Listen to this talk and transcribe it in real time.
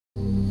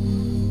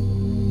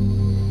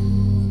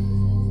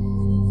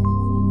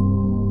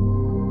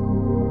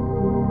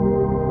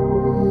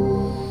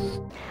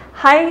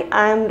Hi,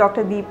 I am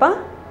Dr.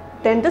 Deepa,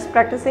 dentist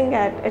practicing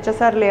at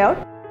HSR Layout.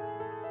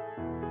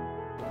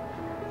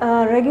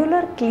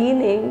 Regular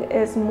cleaning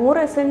is more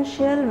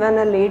essential when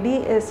a lady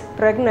is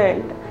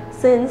pregnant,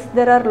 since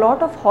there are a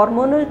lot of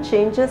hormonal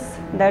changes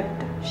that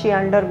she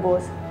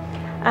undergoes,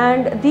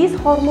 and these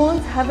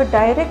hormones have a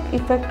direct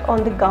effect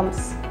on the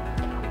gums.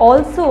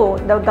 Also,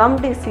 the gum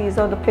disease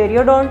or the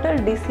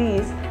periodontal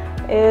disease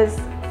is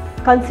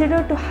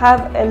considered to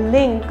have a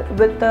link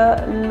with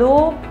the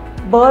low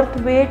birth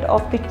weight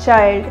of the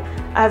child,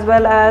 as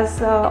well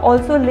as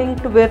also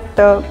linked with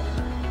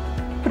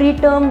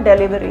preterm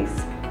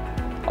deliveries.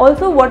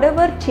 Also,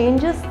 whatever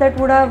changes that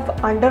would have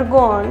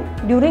undergone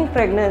during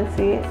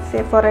pregnancy,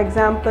 say for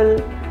example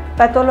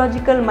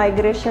pathological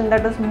migration,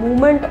 that is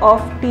movement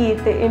of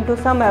teeth into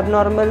some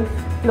abnormal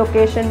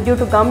location due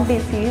to gum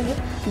disease,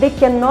 they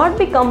cannot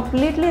be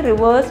completely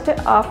reversed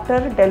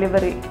after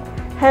delivery.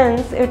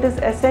 Hence, it is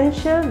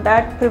essential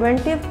that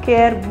preventive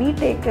care be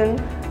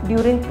taken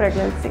during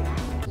pregnancy.